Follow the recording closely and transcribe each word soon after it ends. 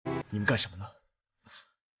你们干什么呢？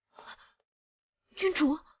君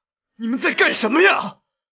主，你们在干什么呀？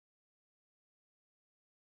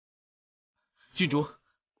郡主，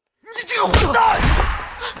你这个混蛋！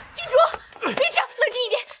君主，别这样，冷静一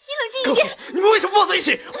点，你冷静一点。告诉我，你们为什么抱在一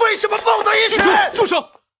起？为什么抱在一起？住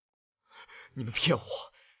手！你们骗我！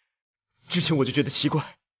之前我就觉得奇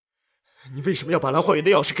怪，你为什么要把兰花园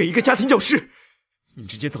的钥匙给一个家庭教师？你们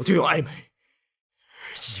之间早就有暧昧，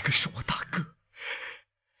一个是我大哥，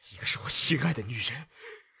一个是我心爱的女人，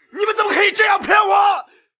你们怎么可以这样骗我？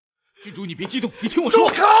郡主，你别激动，你听我说。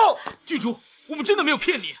住口！郡主，我们真的没有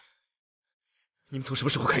骗你。你们从什么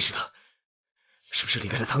时候开始的？是不是离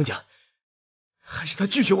开了汤家？还是他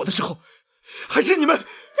拒绝我的时候？还是你们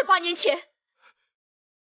在8年前。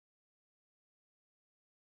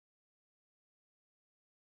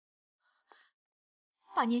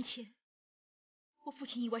8年前，我父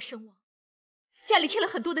亲意外身亡，家里欠了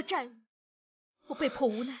很多的债务，我被迫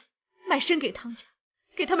无奈卖身给汤家，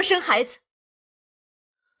给他们生孩子。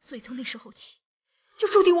所以从那时候起，就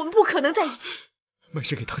注定我们不可能在一起。卖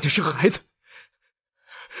身给汤家生孩子？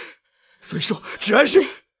所以说，芷安是？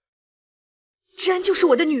芷安就是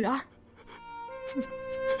我的女儿。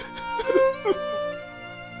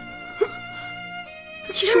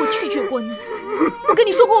其实我拒绝过你，我跟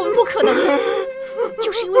你说过我们不可能的，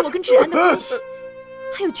就是因为我跟芷安的关系，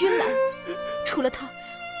还有君兰，除了他，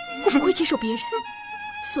我不会接受别人，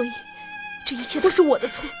所以这一切都是我的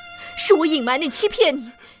错，是我隐瞒你、欺骗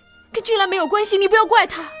你，跟君兰没有关系，你不要怪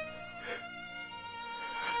他。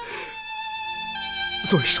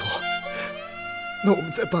所以说，那我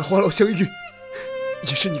们在百花楼相遇，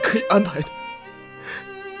也是你可以安排的。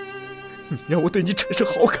你让我对你产生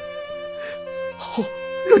好感，好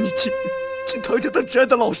让你进唐家当芷安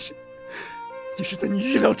的老师，也是在你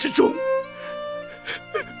预料之中。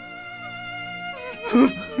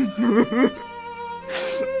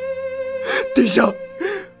殿下，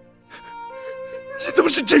你怎么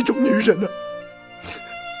是这种女人呢？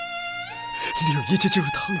利用一切进入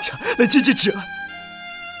唐家来接近芷安，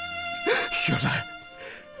原来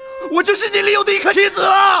我就是你利用的一颗棋子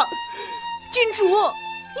啊！君主，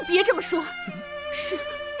你别这么说，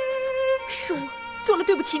是我做了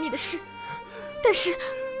对不起你的事，但是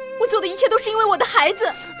我做的一切都是因为我的孩子，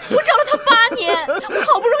我找了他8年，我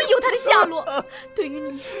好不容易有他的下落。对于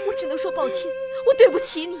你，我只能说抱歉，我对不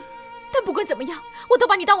起你。但不管怎么样，我都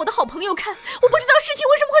把你当我的好朋友看，我不知道事情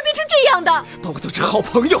为什么会变成这样的。把我当成好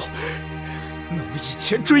朋友？那我以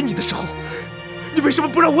前追你的时候，你为什么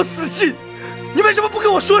不让我死心？你为什么不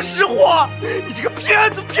跟我说实话？你这个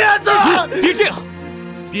骗子！别这样，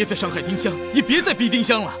别再伤害丁香，也别再逼丁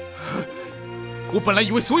香了。我本来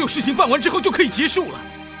以为所有事情办完之后就可以结束了，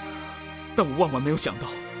但我万万没有想到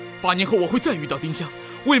，8年后我会再遇到丁香，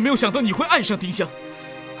我也没有想到你会爱上丁香。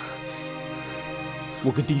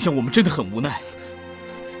我跟丁香，我们真的很无奈，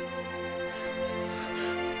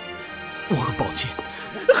我很抱歉。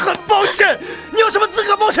很抱歉？你有什么资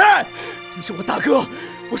格抱歉？你是我大哥，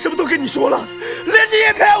我什么都跟你说了，连你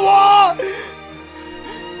也骗我！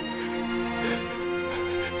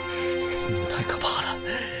你们太可怕了，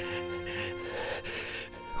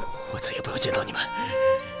我再也不要见到你们，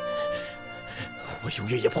我永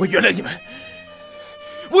远也不会原谅你们，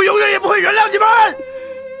我永远也不会原谅你们！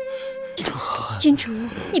君主，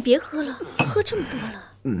你别喝了，喝这么多了。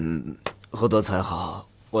喝多才好，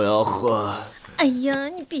我要喝。哎呀，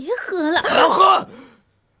你别喝了。我要喝！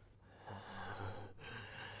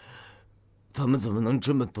他们怎么能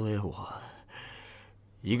这么对我？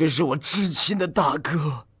一个是我至亲的大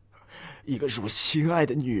哥，一个是我心爱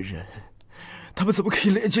的女人，他们怎么可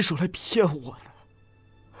以联起手来骗我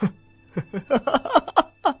呢？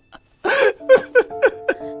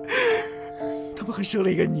他们还生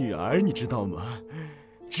了一个女儿，你知道吗？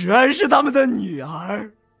芷安是他们的女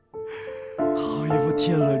儿，好一幅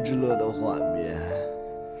天伦之乐的画面。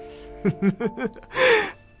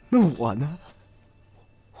那我呢？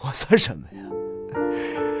我算什么呀？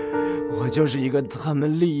我就是一个他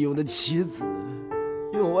们利用的棋子，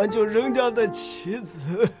用完就扔掉的棋子。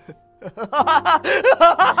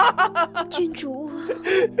君主，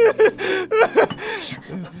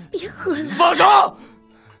别喝了。放手！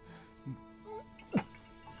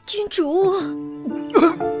君主，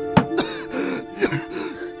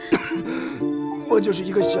我就是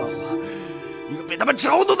一个笑话，一个被他们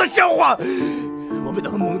嘲弄的笑话。我被他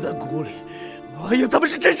们蒙在鼓里，我还以为他们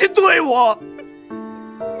是真心对我。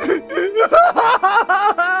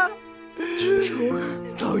君主，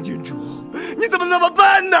唐君主，你怎么那么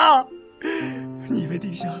笨呢？你以为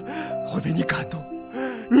丁香会被你感动？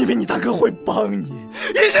你以为你大哥会帮你？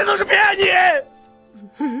一切都是骗你！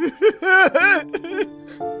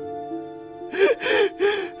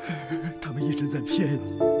骗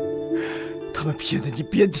你，他们骗得你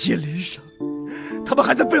遍体鳞伤，他们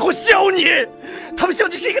还在背后笑你，他们笑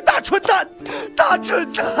你是一个大蠢蛋，大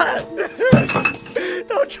蠢蛋，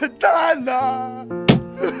大蠢蛋呐！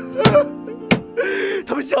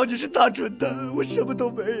他们笑你是大蠢蛋，我什么都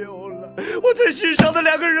没有了，我最欣赏的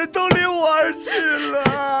2个人都离我而去了。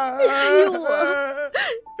你还有我，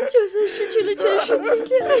就算失去了全世界，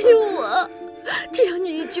你还有我。只要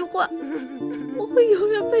你一句话，我会永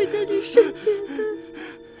远陪在你身边的。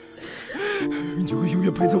你会永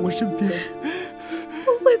远陪在我身边，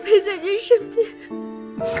我会陪在你身边。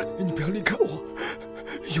你不要离开我，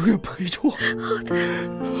永远陪着我。好的，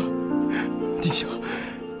丁香，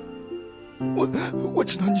我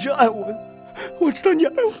知道你是爱我的，我知道你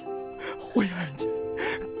爱我，我也爱你。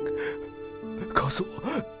告诉我，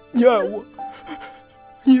你爱我，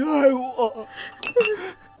你爱我。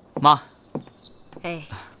妈，哎，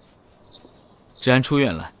芷安出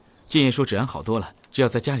院了，建业说芷安好多了，只要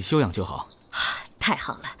在家里休养就好。太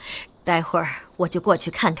好了，待会儿我就过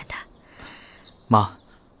去看看他。妈，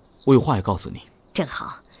我有话要告诉你。正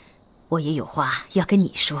好，我也有话要跟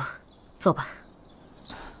你说。坐吧。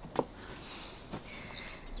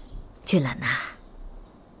俊兰呐，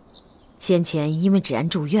先前因为芷安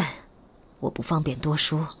住院，我不方便多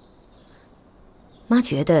说。妈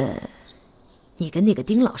觉得你跟那个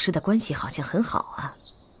丁老师的关系好像很好啊，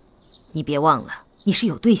你别忘了你是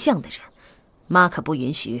有对象的人，妈可不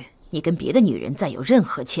允许你跟别的女人再有任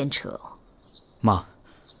何牵扯哦。妈，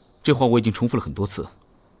这话我已经重复了很多次，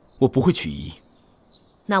我不会娶依依。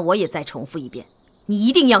那我也再重复一遍，你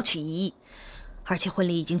一定要娶依依，而且婚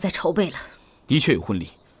礼已经在筹备了。的确有婚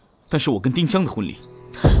礼，但是我跟丁香的婚礼。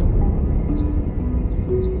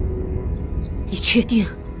你确定？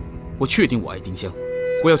我确定我爱丁香，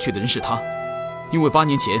我要娶的人是她，因为8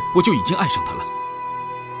年前我就已经爱上她了。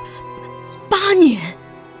8年？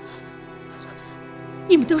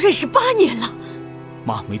你们都认识8年了？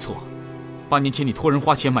妈，没错，8年前你托人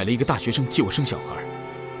花钱买了一个大学生替我生小孩，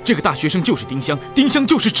这个大学生就是丁香，丁香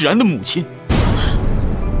就是芷安的母亲。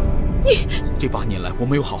你这8年来我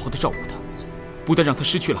没有好好的照顾她，不但让她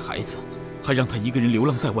失去了孩子，还让她一个人流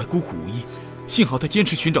浪在外，孤苦无依。幸好她坚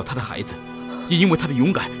持寻找她的孩子，也因为她的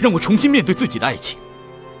勇敢，让我重新面对自己的爱情。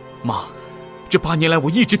妈，这8年来我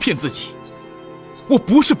一直骗自己，我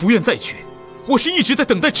不是不愿再娶，我是一直在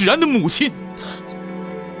等待芷安的母亲。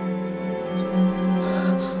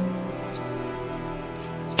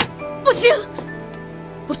不行，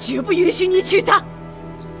我绝不允许你娶她。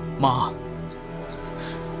妈，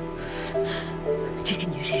这个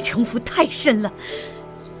女人城府太深了，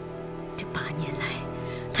这8年来，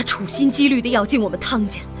她处心积虑地要进我们汤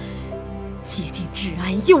家，接近芷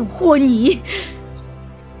安，诱惑你。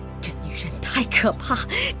这女人太可怕，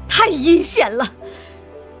太阴险了，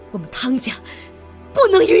我们汤家不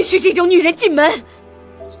能允许这种女人进门。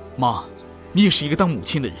妈，你也是一个当母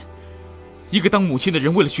亲的人，一个当母亲的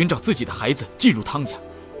人为了寻找自己的孩子进入汤家，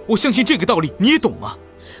我相信这个道理你也懂啊。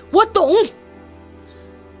我懂，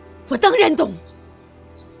我当然懂，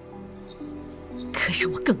可是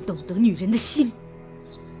我更懂得女人的心。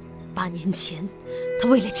8年前，她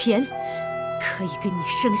为了钱，可以跟你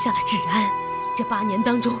生下了芷安。这8年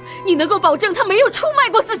当中，你能够保证她没有出卖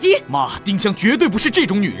过自己？妈，丁香绝对不是这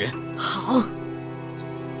种女人。好，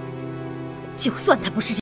就算她不是